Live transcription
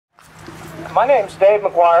My name's Dave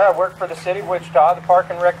McGuire. I work for the City of Wichita, the Park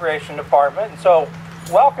and Recreation Department. And so,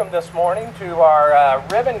 welcome this morning to our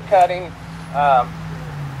ribbon cutting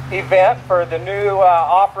event for the new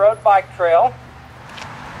off-road bike trail.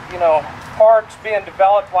 You know, parks being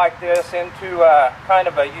developed like this into kind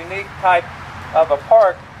of a unique type of a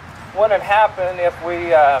park wouldn't happen if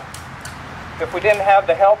we didn't have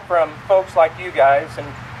the help from folks like you guys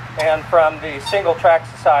and from the Single Track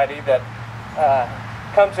Society that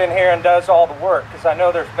comes in here and does all the work, because I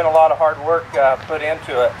know there's been a lot of hard work put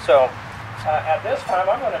into it. So at this time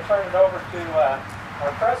I'm going to turn it over to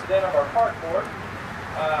our president of our park board,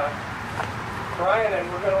 Brian,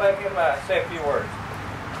 and we're going to let him say a few words.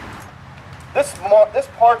 This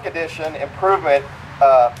park addition improvement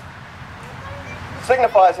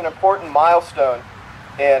signifies an important milestone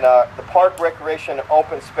in the Park Recreation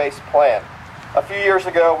Open Space Plan. A few years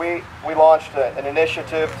ago we launched an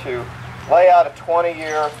initiative to lay out a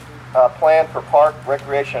 20-year plan for park,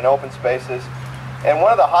 recreation, and open spaces. And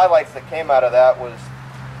one of the highlights that came out of that was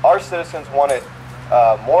our citizens wanted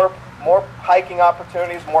more hiking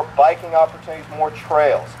opportunities, more biking opportunities, more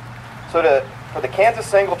trails. So for the Kansas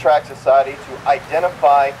Single Track Society to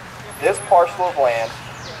identify this parcel of land,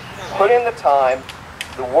 put in the time,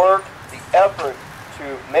 the work, the effort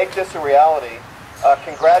to make this a reality,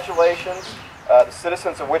 congratulations. The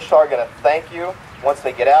citizens of Wichita are going to thank you once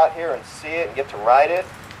they get out here and see it and get to ride it.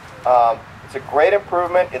 It's a great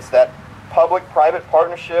improvement. It's that public-private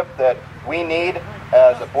partnership that we need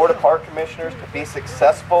as a Board of Park Commissioners to be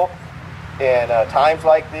successful in times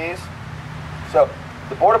like these. So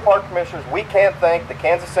the Board of Park Commissioners, we can't thank the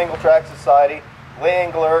Kansas Single Track Society, Lee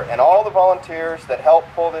Engler, and all the volunteers that helped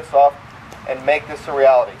pull this off and make this a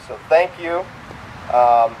reality. So thank you.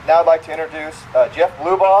 Now I'd like to introduce Jeff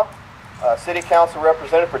Blubaugh, City Council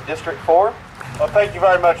Representative for District 4. Well, thank you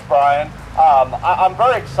very much, Brian. I'm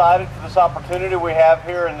very excited for this opportunity we have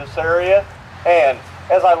here in this area. And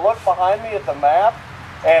as I look behind me at the map,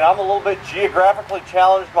 and I'm a little bit geographically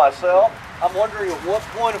challenged myself, I'm wondering at what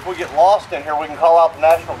point, if we get lost in here, we can call out the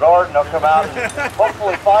National Guard and they'll come out and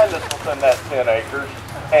hopefully find us within that 10 acres.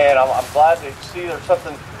 And I'm glad to see there's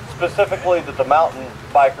something specifically that the mountain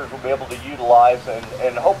bikers will be able to utilize,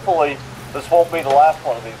 and hopefully this won't be the last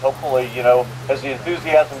one of these. Hopefully, you know, as the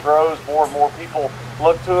enthusiasm grows, more and more people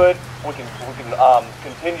look to it, we can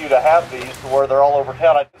continue to have these to where they're all over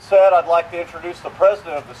town. That said, I'd like to introduce the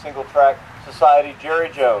president of the Single Track Society, Jerry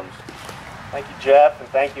Jones. Thank you, Jeff, and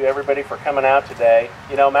thank you everybody for coming out today.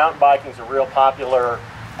 You know, mountain biking is a real popular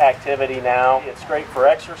activity now. It's great for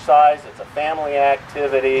exercise, it's a family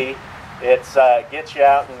activity, it's gets you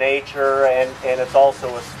out in nature, and it's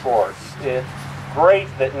also a sport. It's great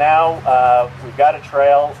that now we've got a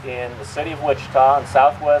trail in the city of Wichita, in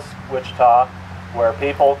southwest Wichita, where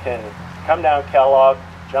people can come down Kellogg,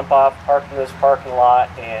 jump off, park in this parking lot,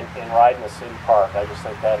 and ride in the city park. I just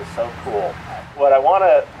think that is so cool. What I want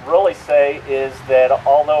to really say is that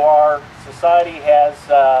although our society has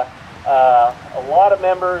a lot of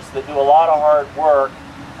members that do a lot of hard work,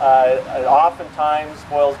 it oftentimes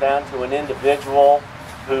boils down to an individual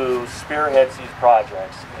who spearheads these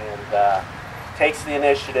projects and takes the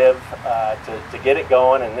initiative to get it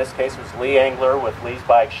going. In this case, it was Lee Engler with Lee's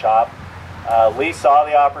Bike Shop. Lee saw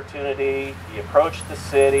the opportunity, he approached the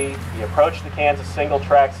city, he approached the Kansas Single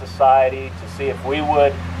Track Society to see if we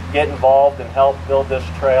would get involved and help build this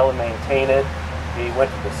trail and maintain it. He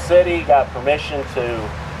went to the city, got permission to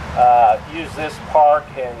use this park,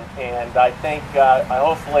 and I think,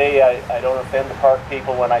 hopefully I don't offend the park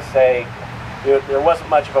people when I say there wasn't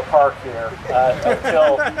much of a park here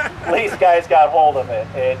until these guys got hold of it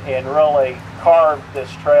and really carved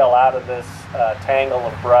this trail out of this tangle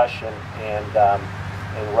of brush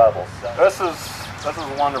and rubble. So. This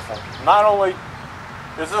is wonderful. Not only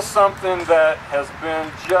is this something that has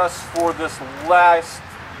been just for this last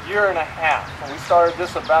year and a half. We started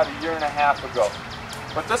this about a year and a half ago.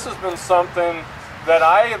 But this has been something that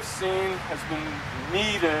I have seen has been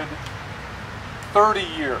needed 30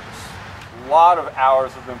 years. A lot of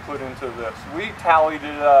hours have been put into this. We tallied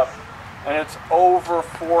it up, and it's over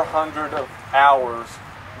 400 of hours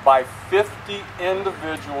by 50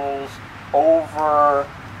 individuals over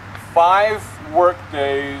 5 work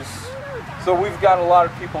days. So we've got a lot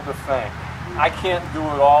of people to thank. I can't do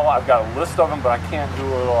it all. I've got a list of them, but I can't do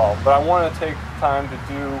it all. But I want to take time to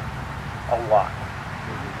do a lot.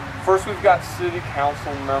 First, we've got city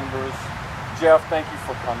council members. Jeff, thank you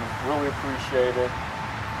for coming. Really appreciate it.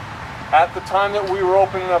 At the time that we were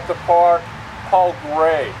opening up the park, Paul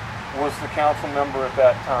Gray was the council member at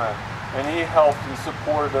that time, and he helped and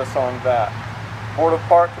supported us on that. Board of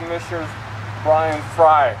Park Commissioners, Brian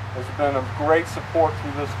Fry has been a great support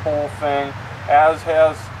through this whole thing, as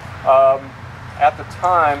has, at the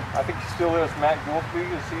time, I think he still is, Matt Gouldsby.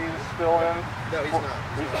 Is he still in? No, he's not.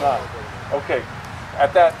 He's not. Okay.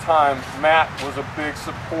 At that time, Matt was a big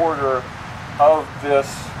supporter of this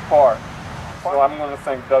park. So I'm going to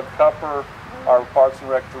thank Doug Cupper, our Parks and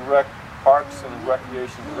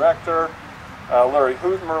Recreation Director, Larry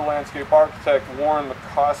Hootmer, Landscape Architect, Warren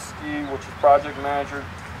McCoskey, which is Project Manager,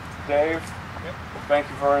 Dave. Thank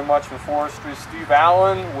you very much in forestry. Steve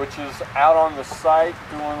Allen, which is out on the site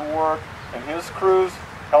doing work, and his crews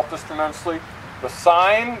helped us tremendously. The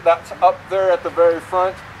sign that's up there at the very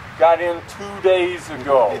front got in 2 days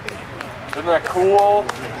ago. Isn't that cool?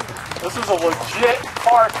 This is a legit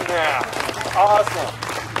park now. Awesome.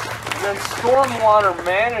 And then stormwater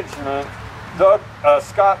management,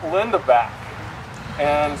 Scott Lindebeck.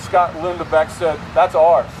 And Scott Lindebeck said, that's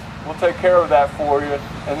ours. We'll take care of that for you.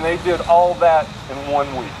 And they did all that in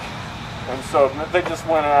 1 week. And so they just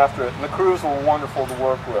went after it. And the crews were wonderful to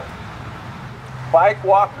work with. Bike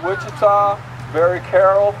Walk Wichita, Barry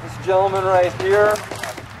Carroll, this gentleman right here.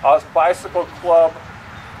 Us Bicycle Club,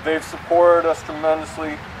 they've supported us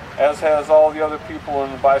tremendously, as has all the other people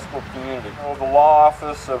in the bicycle community. The law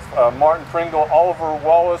office of Martin Pringle, Oliver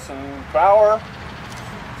Wallace, and Bauer.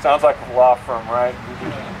 Sounds like a law firm, right?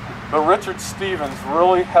 But Richard Stevens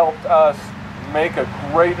really helped us make a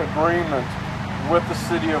great agreement with the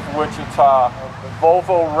city of Wichita.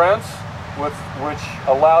 Volvo Rents, which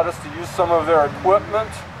allowed us to use some of their equipment,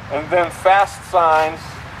 and then Fast Signs.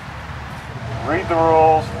 Read the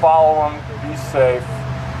rules, follow them, be safe,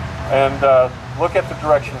 and look at the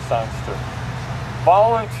direction signs too.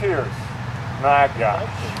 Volunteers, my gosh,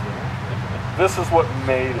 this is what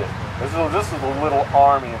made it. This is a little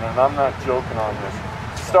army, and I'm not joking on this.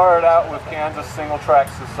 Started out with Kansas Single Track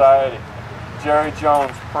Society. Jerry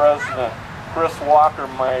Jones, president. Chris Walker,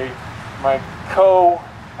 my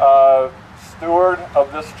co-steward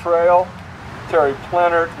of this trail. Terry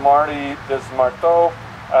Plenert, Marty Desmarteau,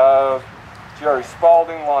 Jerry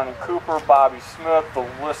Spalding, Lonnie Cooper, Bobby Smith, the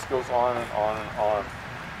list goes on and on and on.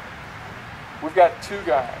 We've got 2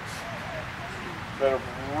 guys that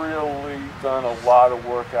have really done a lot of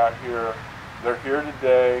work out here. They're here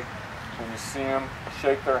today. When you see them,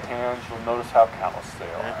 shake their hands, you'll notice how callous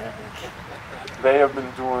they are. They have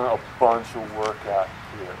been doing a bunch of work out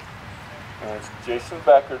here. And it's Jason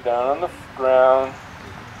Becker down on the ground,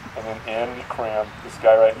 and then Andy Cram, this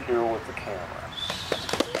guy right here with the camera.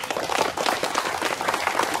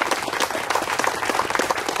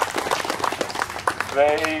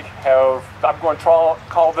 They have, I'm going to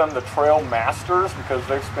call them the trail masters, because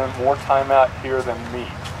they've spent more time out here than me,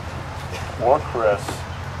 or Chris,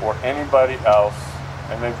 or anybody else,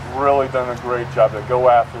 and they've really done a great job. They go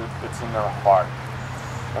after it, it's in their heart.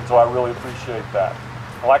 And so I really appreciate that.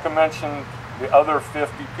 Like I mentioned, the other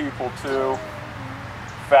 50 people too,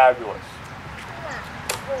 fabulous.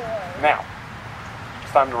 Now,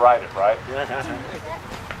 it's time to ride it, right?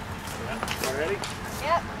 Ready?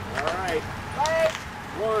 Yep. All right. Bye.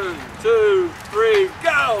 1, 2, 3,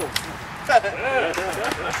 go!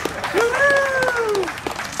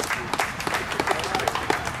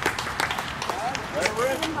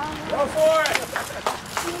 Go for it!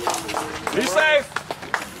 Be safe!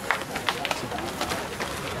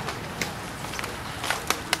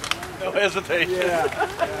 No hesitation. Yeah.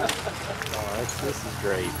 Oh, this is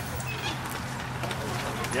great.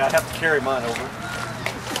 Yeah, I have to carry mine over.